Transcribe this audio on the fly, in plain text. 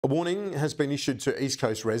A warning has been issued to East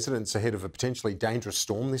Coast residents ahead of a potentially dangerous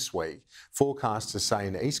storm this week. Forecasters say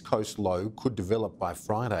an East Coast low could develop by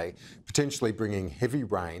Friday, potentially bringing heavy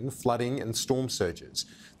rain, flooding and storm surges.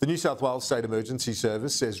 The New South Wales State Emergency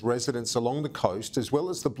Service says residents along the coast, as well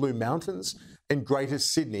as the Blue Mountains and Greater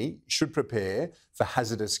Sydney, should prepare for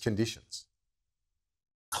hazardous conditions.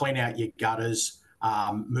 Clean out your gutters,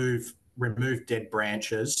 remove dead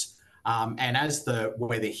branches, and as the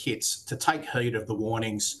weather hits, to take heed of the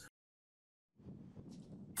warnings.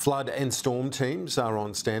 Flood and storm teams are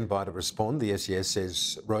on standby to respond. The SES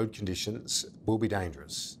says road conditions will be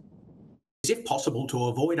dangerous. If possible, to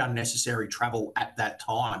avoid unnecessary travel at that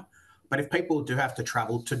time. But if people do have to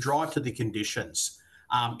travel, to drive to the conditions.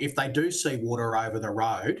 If they do see water over the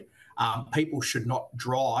road, people should not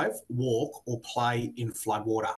drive, walk or play in floodwater.